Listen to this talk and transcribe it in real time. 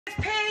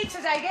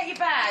today. Get your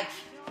bag.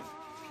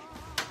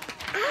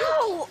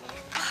 Ow!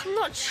 I'm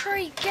not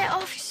Tree. Get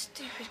off, you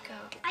stupid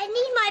girl. I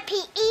need my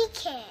PE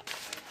kit.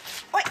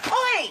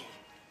 Oi!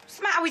 What's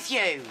the matter with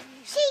you?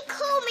 She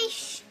called me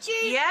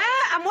stupid. Yeah?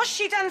 And what's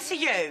she done to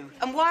you?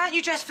 And why aren't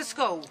you dressed for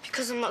school?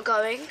 Because I'm not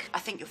going. I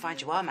think you'll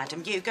find you are,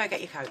 madam. You, go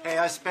get your coat. Hey,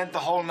 I spent the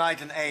whole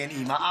night in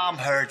A&E. My arm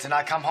hurts and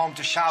I come home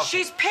to shout.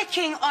 She's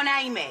picking on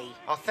Amy.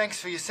 Oh, thanks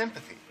for your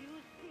sympathy.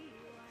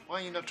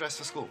 Why are you not dressed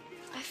for school?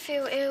 I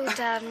feel ill,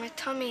 Dad. My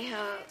tummy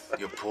hurts.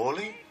 You're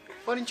poorly?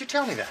 Why didn't you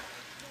tell me that?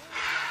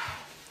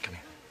 Come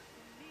here.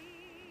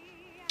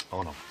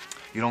 Oh, no.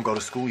 You don't go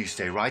to school. You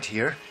stay right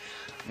here.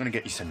 I'm gonna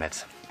get you some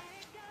meds.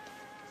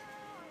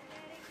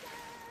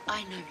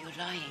 I know you're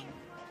lying.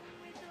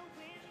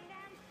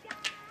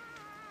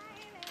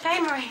 Hey,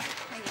 Marie.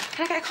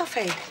 Can I get a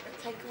coffee?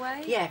 Take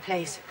away? Yeah,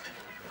 please.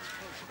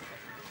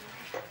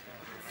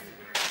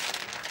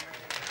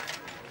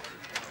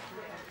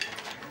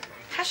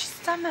 How's your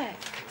stomach?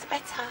 It's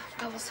better.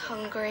 I was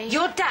hungry.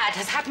 Your dad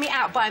has had me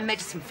out buying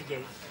medicine for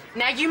you.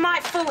 Now, you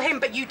might fool him,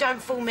 but you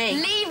don't fool me.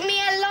 Leave me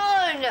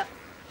alone!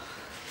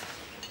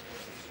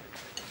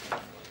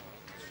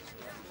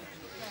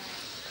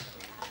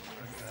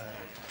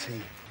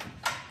 Tea.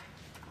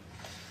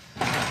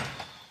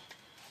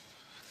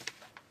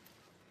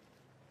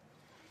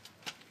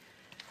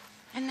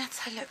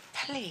 Ineta, look,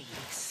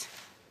 please.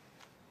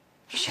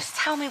 You just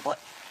tell me what...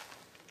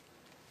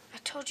 I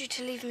told you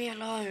to leave me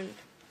alone.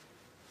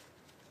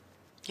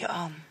 Your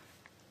arm.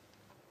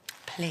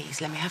 Please,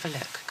 let me have a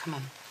look. Come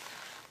on.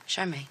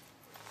 Show me.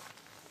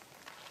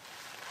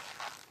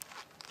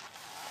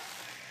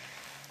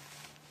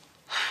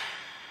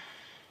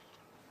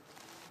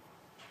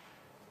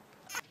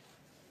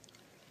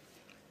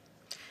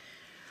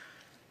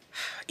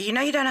 You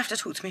know you don't have to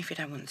talk to me if you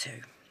don't want to.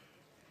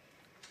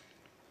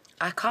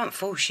 I can't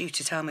force you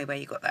to tell me where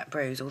you got that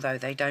bruise, although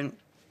they don't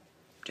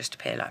just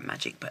appear like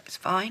magic, but it's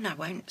fine. I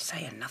won't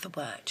say another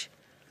word.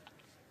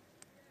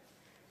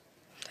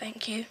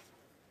 Thank you.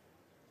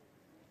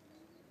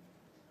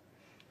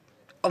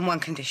 On one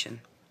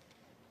condition.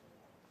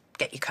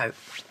 Get your coat.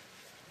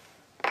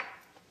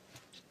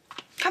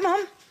 Come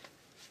on.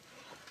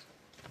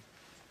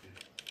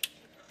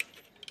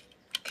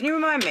 Can you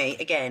remind me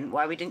again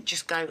why we didn't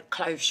just go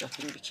clothes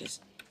shopping? Because,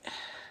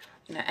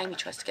 you know, Amy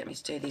tries to get me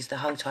to do these the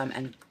whole time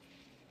and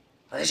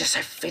well, they're just so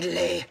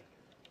fiddly.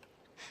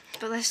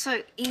 But they're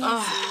so easy.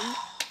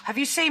 Oh, have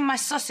you seen my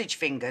sausage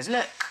fingers?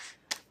 Look.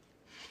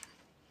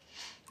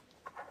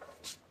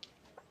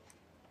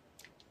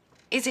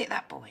 Is it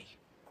that boy?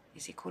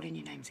 Is he calling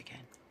you names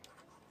again?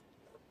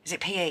 Is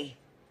it PE?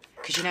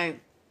 Because, you know,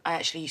 I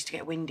actually used to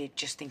get winded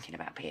just thinking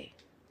about PE.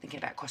 Thinking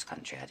about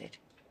cross-country, I did.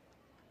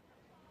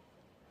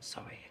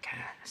 Sorry, okay,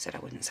 I said I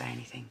wouldn't say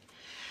anything.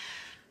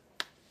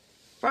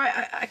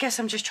 Right, I guess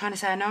I'm just trying to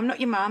say, I know I'm not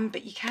your mum,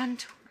 but you can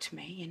talk to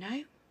me, you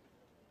know?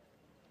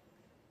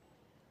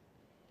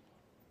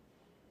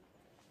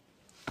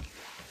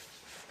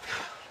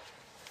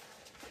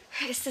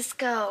 It's this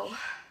girl.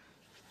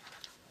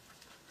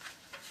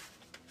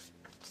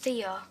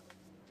 Thea.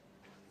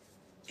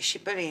 Is she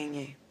bullying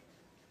you?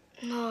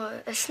 No,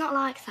 it's not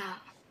like that.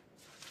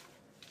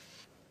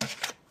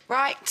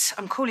 Right,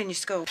 I'm calling your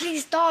school.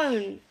 Please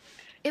don't.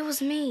 It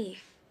was me.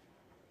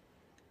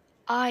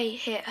 I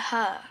hit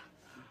her.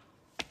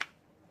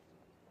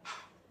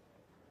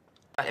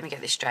 Right, let me get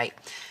this straight.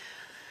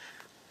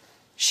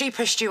 She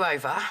pushed you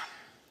over.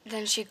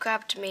 Then she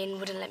grabbed me and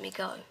wouldn't let me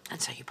go.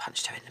 And so you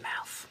punched her in the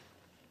mouth.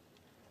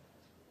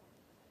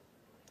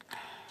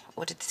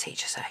 What did the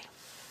teacher say?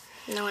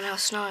 No one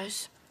else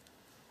knows.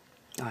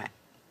 All right.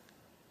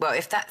 Well,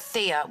 if that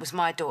Thea was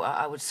my daughter,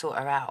 I would sort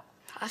her out.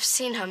 I've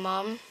seen her,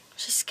 Mum.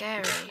 She's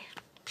scary.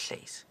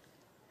 Please.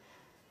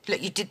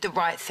 Look, you did the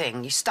right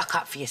thing. You stuck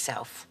up for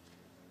yourself.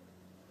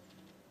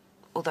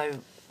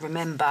 Although,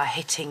 remember,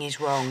 hitting is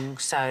wrong,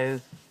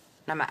 so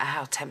no matter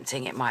how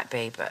tempting it might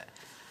be, but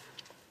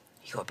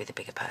you got to be the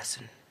bigger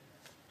person.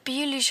 But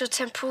you lose your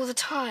temper all the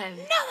time.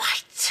 No, I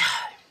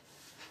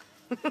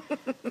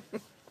don't.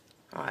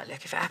 All right,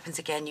 look, if it happens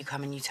again, you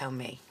come and you tell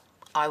me.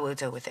 I will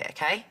deal with it,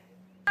 OK?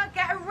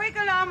 Get a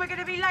wriggle on. We're going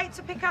to be late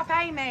to pick up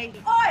Amy.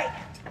 Oi!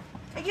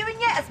 Are you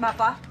Ineta's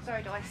mother?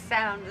 Sorry, do I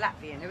sound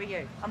Latvian? Who are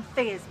you? I'm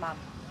Thea's mum.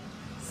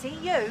 See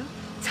you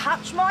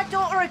touch my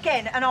daughter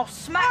again and I'll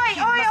smack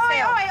you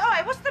myself.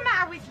 Oi! What's the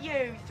matter with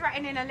you,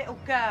 threatening a little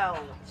girl?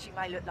 She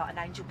may look like an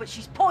angel, but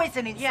she's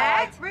poison inside.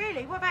 Yeah,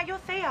 really? What about your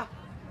Thea?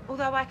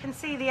 Although I can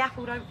see the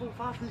apple don't fall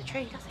far from the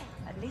tree, does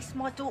it? At least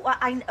my daughter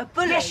ain't a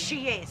bully. Yes,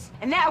 she is.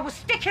 And Netta was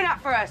sticking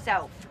up for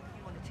herself.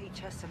 You want to teach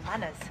her some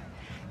manners?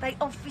 They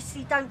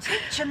obviously don't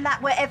teach them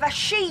that wherever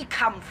she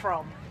come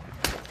from.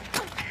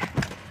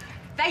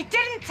 They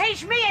didn't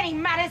teach me any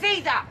manners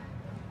either.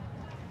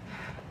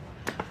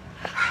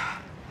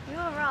 You're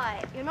all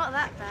right. You're not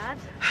that bad.